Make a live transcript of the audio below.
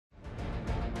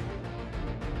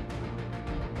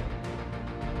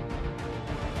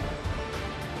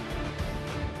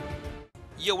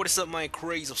Yo, what is up, my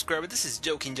crazy subscriber? This is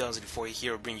Joe King Jones for you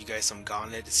here, bring you guys some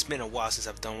Gauntlet. It's been a while since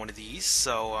I've done one of these,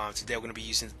 so today we're going to be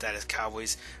using the Dallas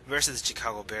Cowboys versus the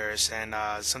Chicago Bears. And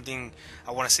something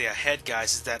I want to say ahead,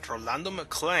 guys, is that Rolando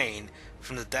McClain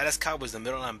from the Dallas Cowboys, the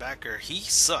middle linebacker, he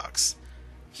sucks.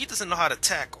 He doesn't know how to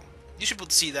tackle. You should be able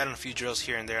to see that in a few drills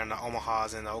here and there in the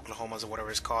Omahas and the Oklahomas or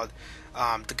whatever it's called.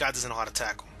 The guy doesn't know how to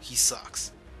tackle. He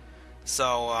sucks.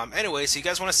 So anyway, so you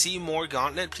guys want to see more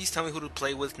Gauntlet, please tell me who to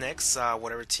play with next,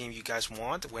 whatever team you guys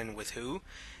want, when with who.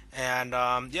 And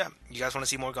yeah, you guys want to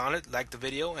see more Gauntlet, like the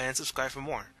video and subscribe for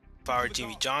more. Power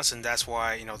Jimmy Johnson, that's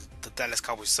why, you know, the Dallas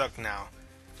Cowboys suck now.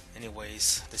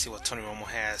 Anyways, let's see what Tony Romo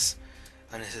has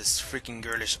on his freaking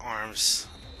girlish arms.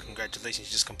 Congratulations,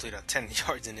 you just completed a 10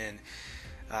 yards and in.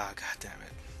 Ah, god damn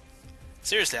it.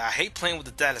 Seriously, I hate playing with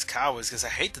the Dallas Cowboys because I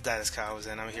hate the Dallas Cowboys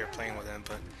and I'm here playing with them,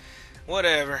 but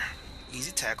whatever.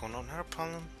 Easy tackle, no, not a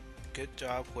problem. Good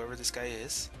job, whoever this guy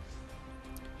is.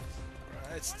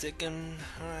 Alright, sticking.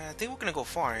 Alright, I think we're gonna go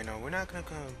far, you know. We're not gonna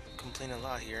complain a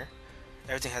lot here.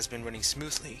 Everything has been running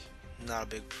smoothly. Not a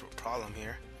big problem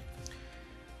here.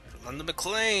 Rolando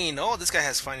McClain. Oh, this guy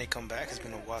has finally come back. It's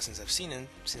been a while since I've seen him,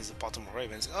 since the Baltimore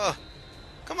Ravens. Oh,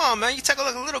 come on, man. You tackle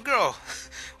like a little girl.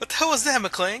 What the hell was that,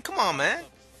 McClain? Come on, man.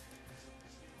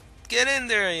 Get in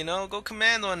there, you know. Go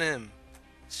command on him.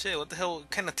 Shit, what the hell what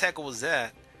kind of tackle was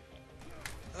that?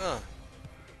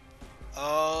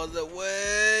 All the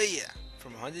way, yeah,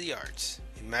 from 100 yards.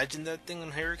 Imagine that thing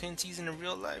on hurricane season in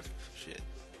real life. Shit,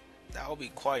 that would be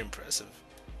quite impressive.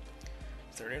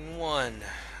 3rd and 1.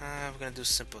 We're gonna do a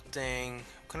simple thing.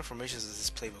 What kind of formations does this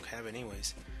playbook have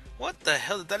anyways? What the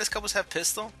hell, did Dallas Cowboys have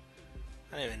pistol?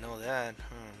 I didn't even know that.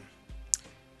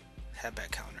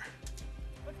 Halfback counter.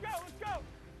 Let's go!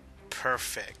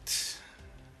 Perfect.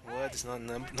 What? There's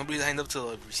nobody lined up to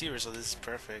the receiver, so this is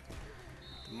perfect.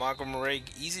 Marco Murray,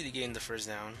 easy to gain the first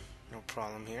down. No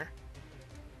problem here.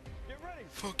 Get ready.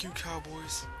 Fuck you,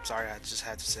 Cowboys. Sorry, I just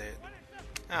had to say it.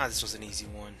 Ah, this was an easy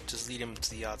one. Just lead him to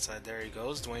the outside. There he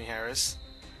goes, Dwayne Harris.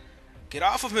 Get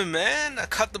off of him, man! I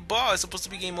cut the ball. It's supposed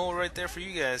to be game over right there for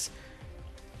you guys.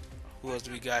 Who else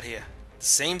do we got here? The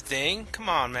same thing? Come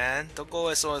on, man. Don't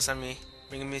go SOS on me.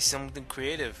 Bring me something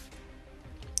creative.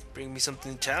 Bring me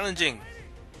something challenging.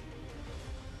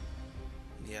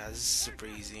 Yeah, this is super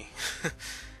easy.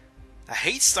 I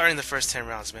hate starting the first 10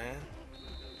 rounds, man.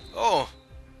 Oh,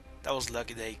 that was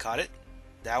lucky that he caught it.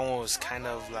 That one was kind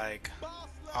of like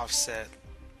offset.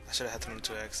 I should have had thrown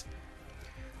 2x.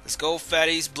 Let's go,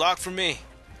 fatties. Block for me.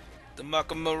 The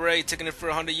Marco Murray taking it for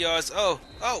 100 yards. Oh,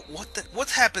 what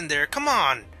happened there? Come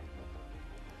on.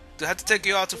 Do I have to take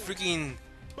you out to freaking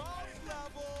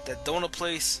that donut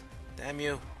place? Damn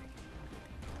you.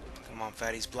 Come on,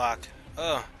 fatties. Block.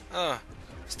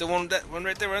 Still one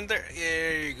right there, one there.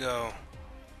 There you go.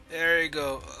 There you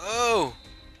go. Oh!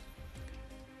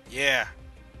 Yeah.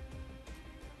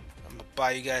 I'm gonna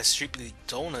buy you guys strictly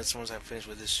donuts once I finish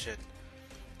with this shit.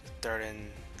 3rd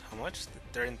and how much?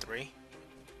 3rd and 3?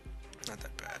 Not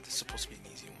that bad. It's supposed to be an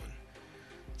easy one.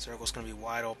 Circle's gonna be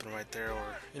wide open right there,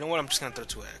 or you know what? I'm just gonna throw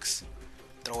 2x.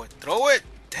 Throw it. Throw it!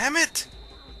 Damn it!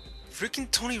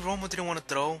 Freaking Tony Romo didn't want to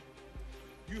throw.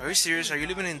 Are you serious? Are you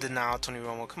living in denial, Tony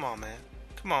Romo? Come on, man.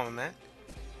 Come on, man.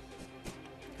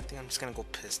 I think I'm just gonna go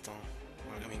pistol.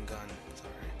 Or, I mean gun.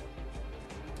 Sorry.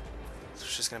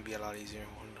 It's just gonna be a lot easier.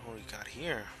 What do we got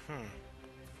here?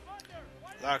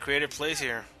 A lot of creative plays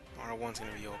here. R1's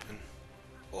gonna be open.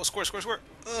 Oh, score!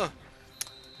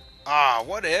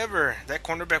 Whatever. That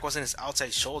cornerback was in his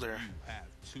outside shoulder.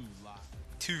 You have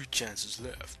 2 chances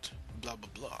left. Blah blah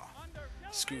blah.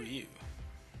 Screw you.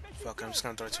 Fuck, I'm just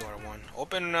gonna throw it to R1.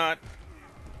 Open or not?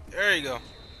 There you go.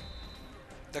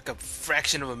 Like a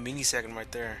fraction of a millisecond right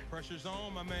there. Pressure's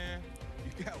on, my man.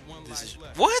 You got one life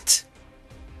left. What?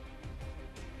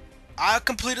 I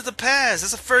completed the pass.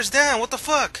 That's a first down. What the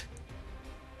fuck?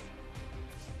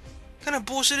 What kind of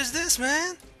bullshit is this,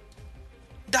 man?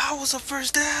 That was a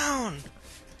first down.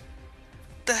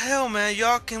 The hell, man?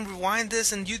 Y'all can rewind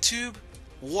this on YouTube.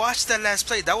 Watch that last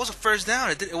play. That was a first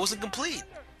down. It wasn't complete.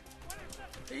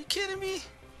 Are you kidding me?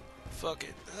 Fuck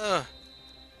it.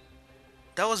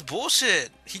 That was bullshit.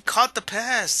 He caught the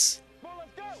pass.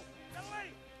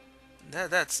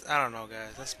 That's I don't know,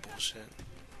 guys. That's bullshit.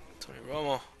 Tony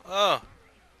Romo.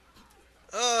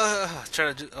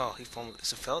 Try to do. Oh, he fumbled.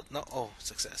 Is it felt? No. Oh,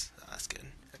 success. That's good.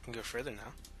 I can go further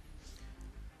now.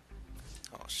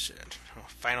 Oh shit. Oh,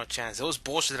 final chance. It was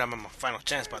bullshit that I'm on my final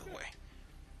chance, by the way.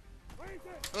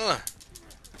 Get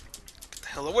the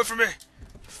hell away from me,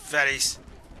 fatties.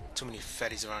 Too many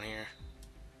fatties around here.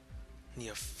 Need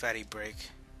a fatty break.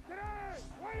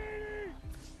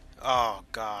 Oh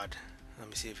god. Let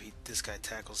me see if this guy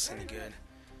tackles any good.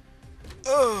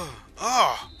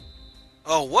 Oh.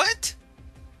 Oh, what?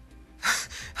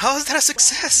 How is that a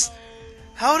success?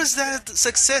 How is that a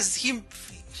success? He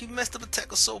messed up the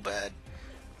tackle so bad.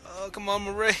 Oh, come on,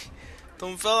 Murray.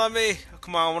 Don't fell on me. Oh,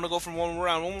 come on, I want to go from one more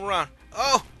round. One more round.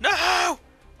 Oh, no!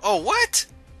 Oh, what?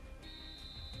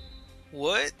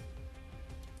 What?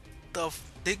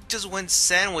 They just went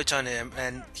sandwich on him,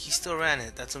 and he still ran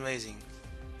it. That's amazing.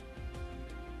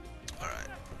 Alright.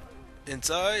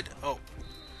 Inside. Oh.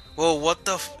 Whoa, what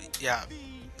the yeah.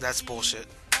 That's bullshit.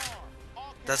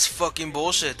 That's fucking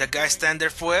bullshit. That guy stand there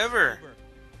forever.